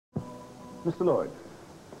Mr. Lord,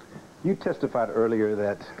 you testified earlier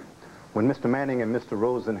that when Mr. Manning and Mr.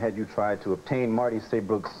 Rosen had you try to obtain Marty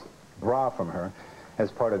Saybrook's bra from her as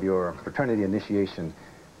part of your fraternity initiation,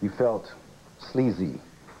 you felt sleazy.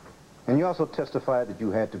 And you also testified that you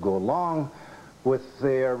had to go along with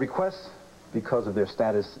their requests because of their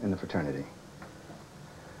status in the fraternity.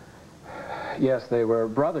 Yes, they were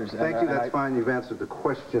brothers. Thank you, that's fine. You've answered the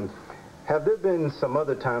question. Have there been some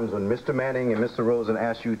other times when Mr. Manning and Mr. Rosen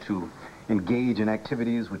asked you to engage in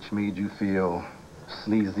activities which made you feel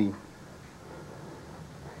sleazy?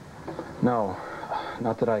 No,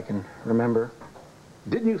 not that I can remember.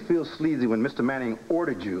 Didn't you feel sleazy when Mr. Manning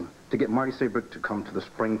ordered you to get Marty Saybrook to come to the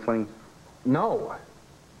spring fling? No.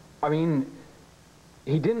 I mean,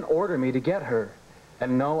 he didn't order me to get her.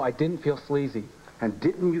 And no, I didn't feel sleazy. And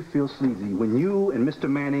didn't you feel sleazy when you and Mr.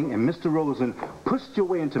 Manning and Mr. Rosen pushed your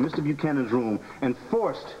way into Mr. Buchanan's room and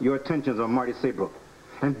forced your attentions on Marty Saybrook?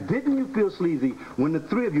 And didn't you feel sleazy when the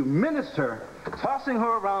three of you menaced her, tossing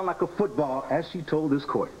her around like a football, as she told this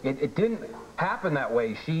court? It didn't happen that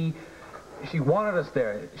way. She wanted us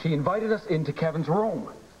there. She invited us into Kevin's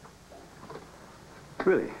room.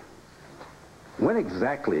 Really? When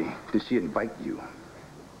exactly did she invite you?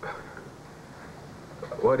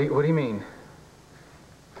 What do you mean?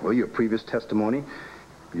 Well, your previous testimony,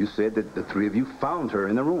 you said that the three of you found her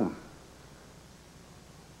in the room.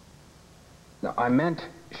 No, I meant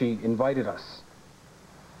she invited us.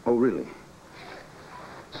 Oh, really?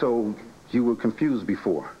 So you were confused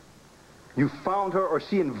before. You found her or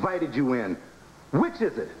she invited you in. Which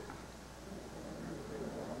is it?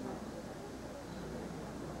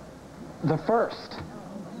 The first.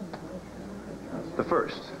 The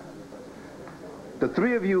first. The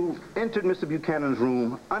three of you entered Mr. Buchanan's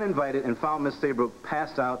room uninvited and found Miss Saybrook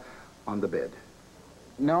passed out on the bed.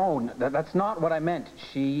 No, that's not what I meant.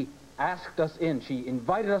 She asked us in. She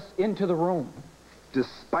invited us into the room.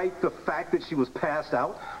 Despite the fact that she was passed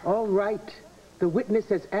out? All right. The witness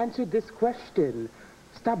has answered this question.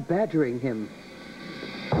 Stop badgering him.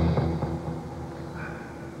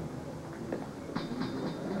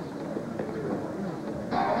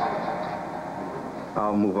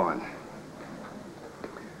 I'll move on.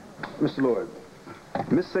 Mr. Lord,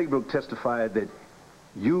 Miss Saybrook testified that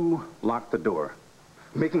you locked the door,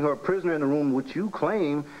 making her a prisoner in the room which you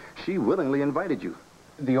claim she willingly invited you.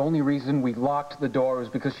 The only reason we locked the door was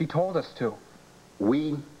because she told us to.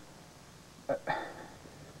 We?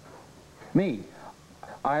 Me.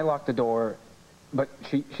 I locked the door, but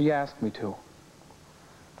she asked me to.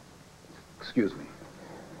 Excuse me.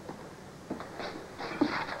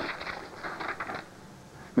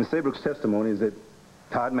 Miss Saybrook's testimony is that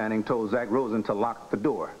Todd Manning told Zach Rosen to lock the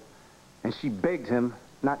door, and she begged him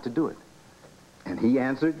not to do it. And he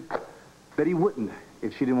answered that he wouldn't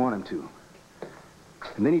if she didn't want him to.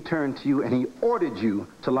 And then he turned to you and he ordered you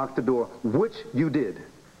to lock the door, which you did.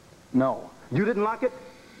 No. You didn't lock it?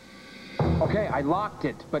 Okay, I locked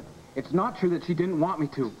it, but it's not true that she didn't want me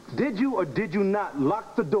to. Did you or did you not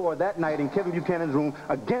lock the door that night in Kevin Buchanan's room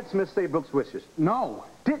against Miss Saybrook's wishes? No.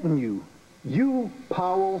 Didn't you? You,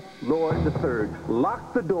 Powell Lord III,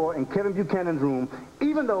 locked the door in Kevin Buchanan's room,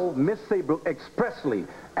 even though Miss Saybrook expressly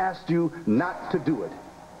asked you not to do it.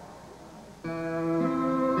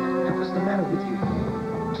 What's the matter with you?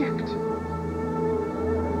 Object.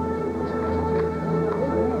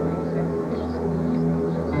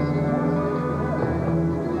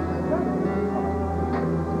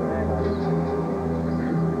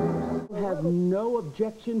 You have no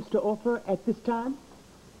objections to offer at this time?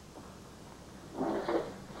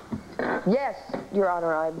 Yes, Your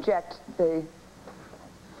Honor, I object. The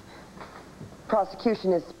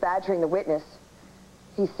prosecution is badgering the witness.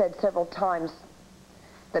 He said several times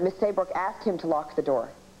that Miss Saybrook asked him to lock the door.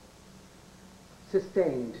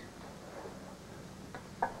 Sustained.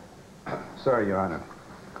 Sorry, Your Honor.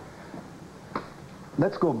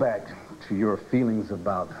 Let's go back to your feelings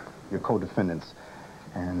about your co-defendants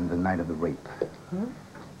and the night of the rape.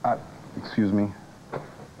 Excuse me,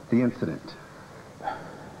 the incident.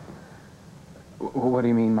 What do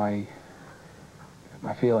you mean, my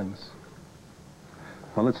feelings?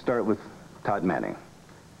 Well, let's start with Todd Manning.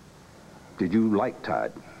 Did you like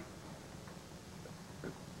Todd?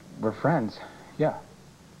 We're friends, yeah.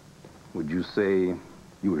 Would you say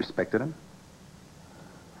you respected him?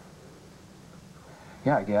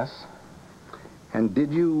 Yeah, I guess. And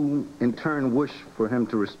did you, in turn, wish for him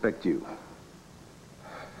to respect you?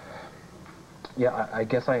 Yeah, I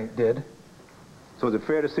guess I did. So is it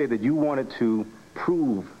fair to say that you wanted to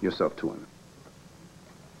prove yourself to him?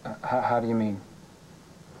 How do you mean?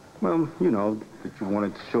 Well, you know, that you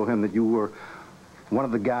wanted to show him that you were one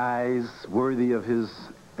of the guys worthy of his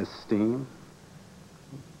esteem?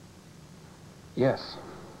 Yes.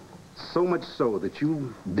 So much so that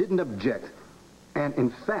you didn't object and,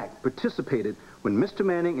 in fact, participated when Mr.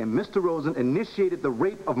 Manning and Mr. Rosen initiated the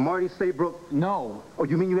rape of Marty Saybrook? No. Oh,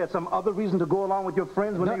 you mean you had some other reason to go along with your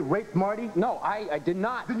friends when they raped Marty? No, I did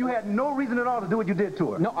not. Then you had no reason at all to do what you did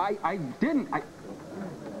to her? No, I didn't.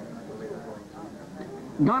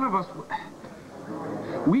 None of us...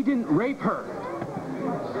 We didn't rape her.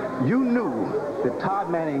 You knew that Todd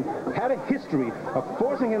Manning had a history of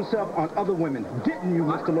forcing himself on other women, didn't you,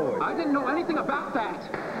 Mr. Lord? I didn't know anything about that.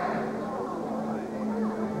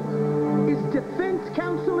 Is defense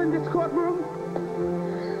counsel in this courtroom?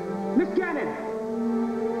 Miss Gannon!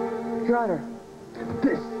 Your Honor.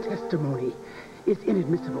 This testimony is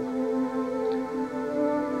inadmissible.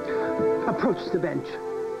 Approach the bench.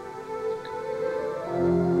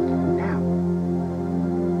 Now.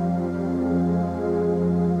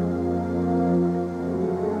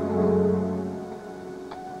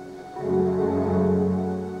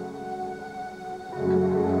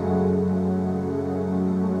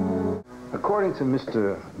 According to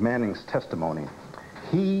Mr. Manning's testimony,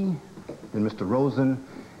 he and Mr. Rosen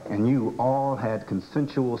and you all had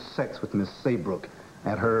consensual sex with Miss Saybrook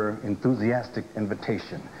at her enthusiastic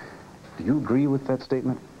invitation. Do you agree with that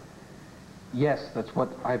statement? Yes, that's what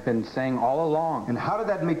I've been saying all along. And how did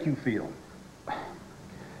that make you feel?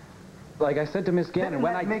 Like I said to Miss Gannon,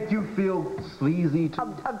 Didn't that make you feel sleazy too?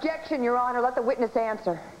 Objection, Your Honor. Let the witness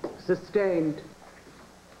answer. Sustained.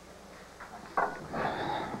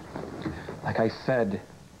 Like I said,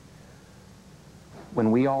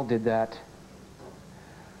 when we all did that,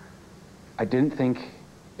 I didn't think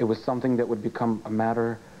it was something that would become a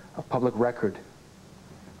matter of public record.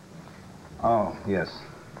 Oh, yes.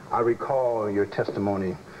 I recall your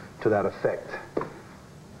testimony to that effect.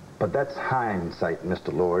 But that's hindsight,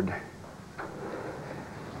 Mr. Lord.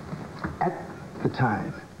 At the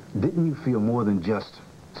time, didn't you feel more than just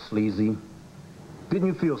sleazy? Didn't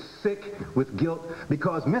you feel sick with guilt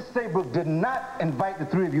because Miss Saybrook did not invite the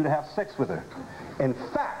three of you to have sex with her? In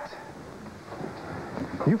fact,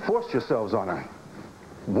 you forced yourselves on her.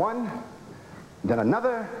 One, then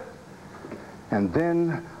another, and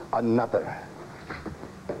then another.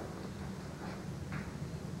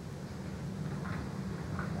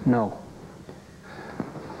 No.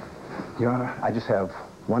 Your Honor, I just have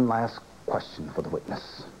one last question for the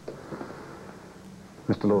witness.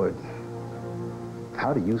 Mr. Lord,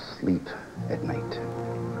 how do you sleep at night?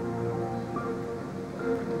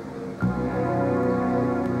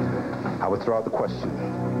 I would throw out the question.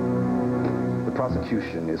 The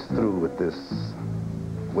prosecution is through with this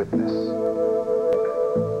witness.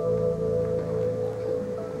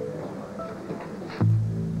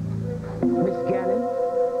 Miss Gannon?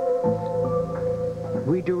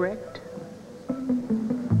 Redirect?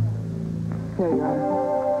 No, Your Honor.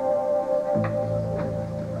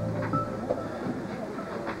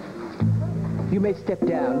 You may step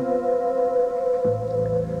down.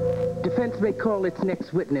 Defense may call its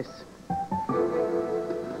next witness.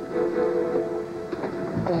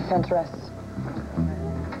 The defense rests.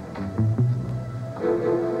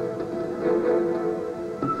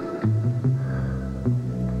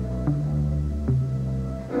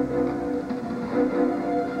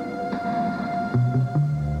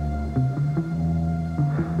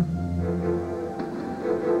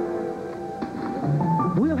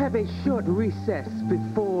 We'll have a short recess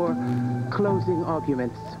before closing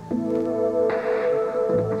arguments.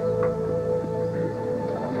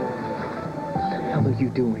 What the hell are you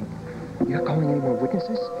doing? You're not calling any more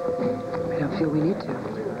witnesses? I don't feel we need to.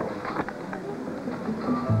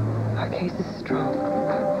 Our case is strong.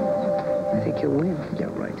 I think you'll win. Yeah,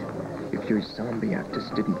 right. If your zombie actors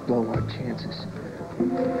didn't blow our chances. You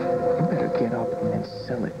better get up and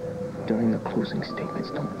sell it during the closing statements.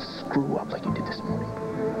 Don't screw up like you did this morning.